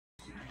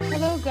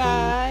Hello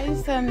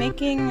guys, I'm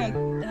making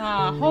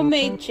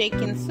homemade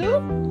chicken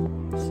soup.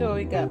 So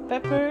we got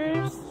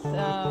peppers,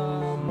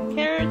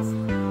 carrots,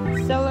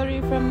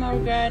 celery from our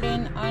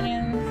garden,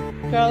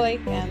 onions,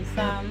 garlic, and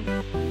some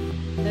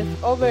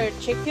leftover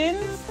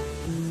chickens.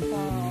 So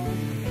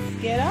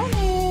let's get on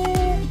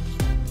it.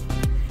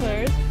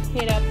 First,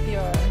 heat up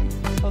your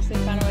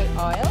saucepan with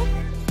oil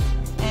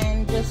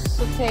and just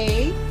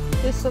saute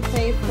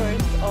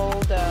first all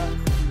the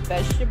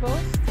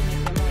vegetables to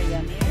make them more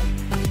yummier.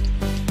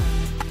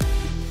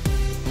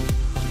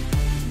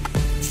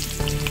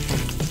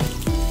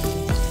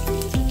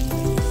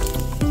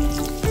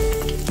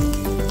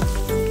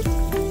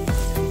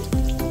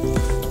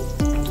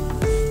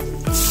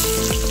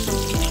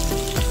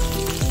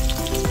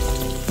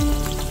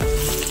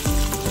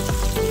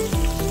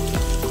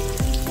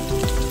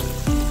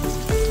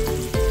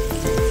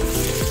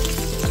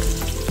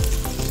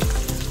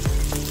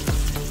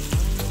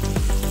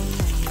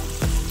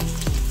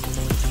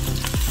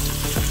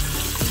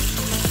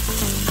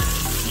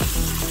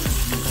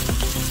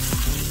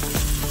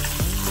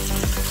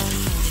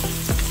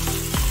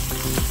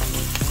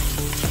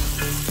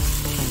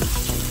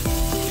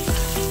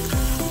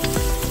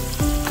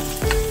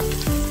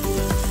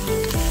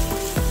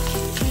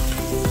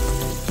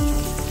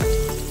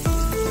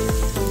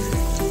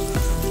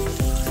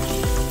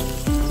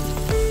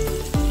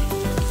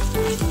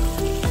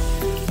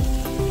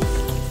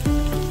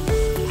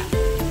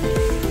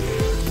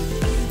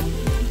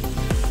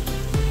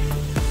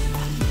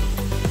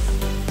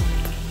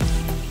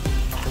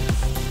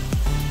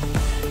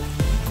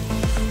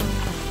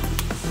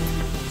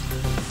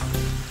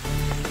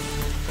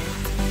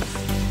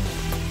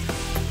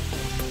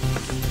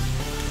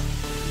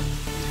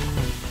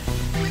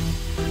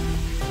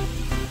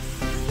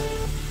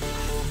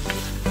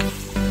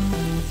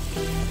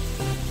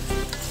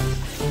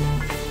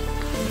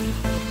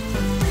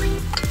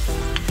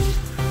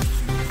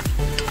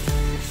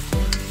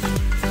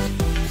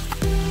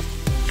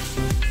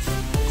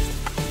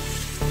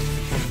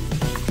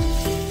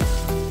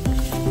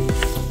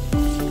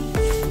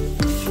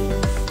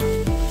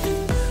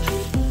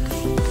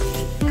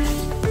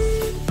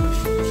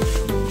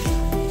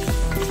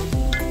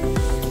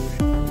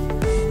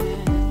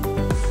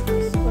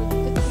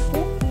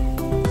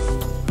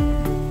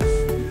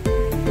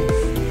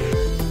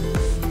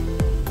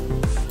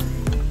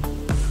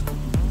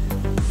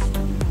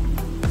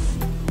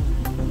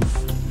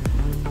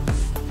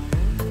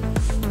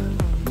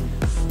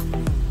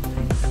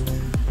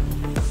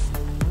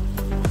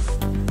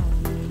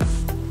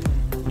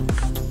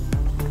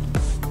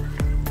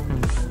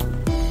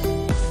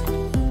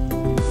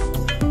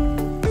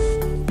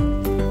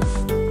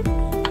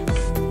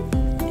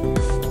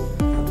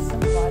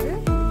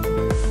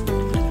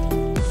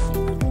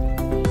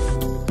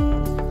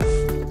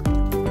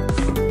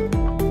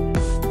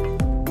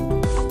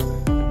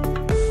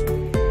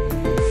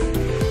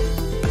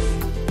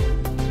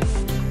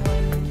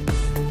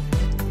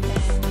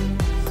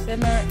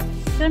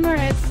 Simmer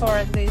it for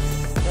at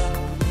least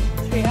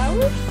 3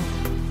 hours.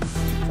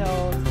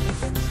 So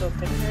it's so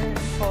tender and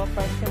fall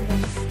apart from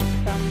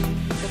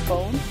the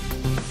bone,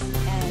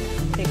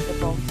 and take the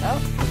bones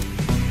out.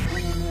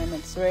 And then when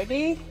it's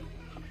ready,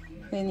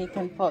 then you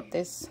can put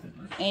this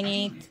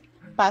any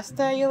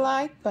pasta you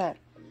like, but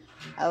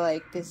I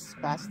like this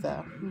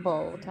pasta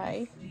bowl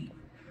type.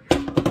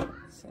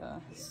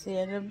 So see you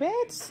in a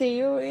bit. See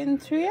you in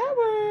 3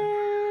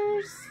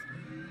 hours.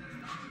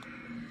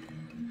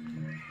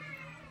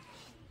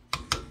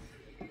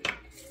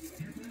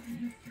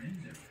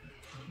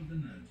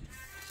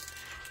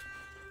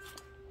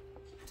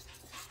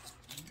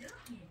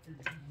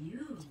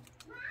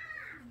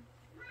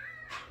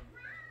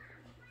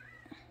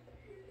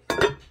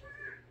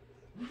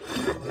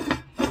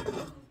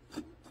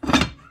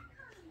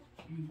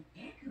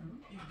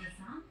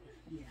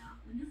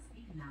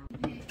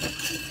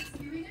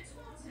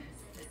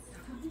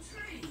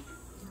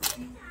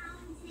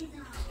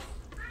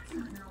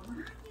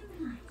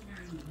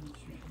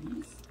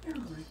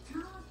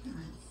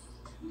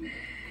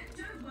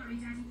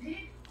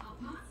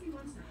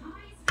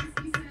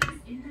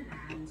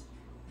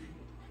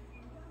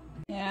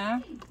 Yeah.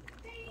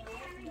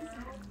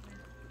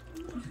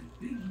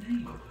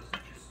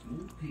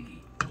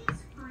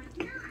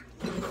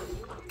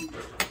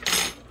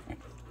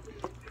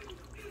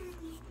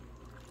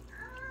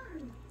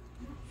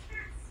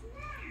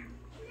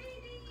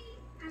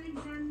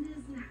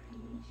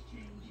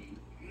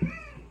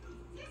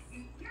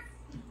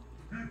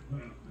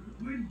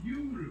 When you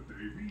were a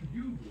baby,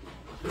 you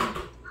were.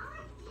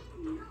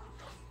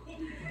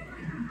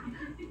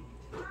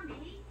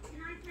 Mummy, can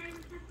I play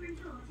with Pepper and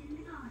George in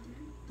the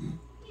garden?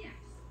 Yes.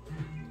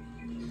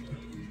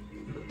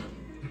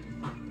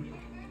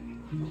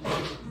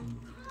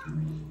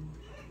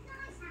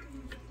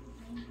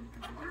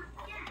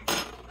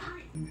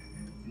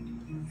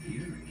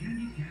 Here, a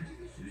candy cat,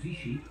 Susie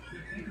Sheep,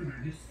 Rebecca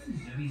Rabbit, and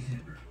Zoe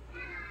Zebra.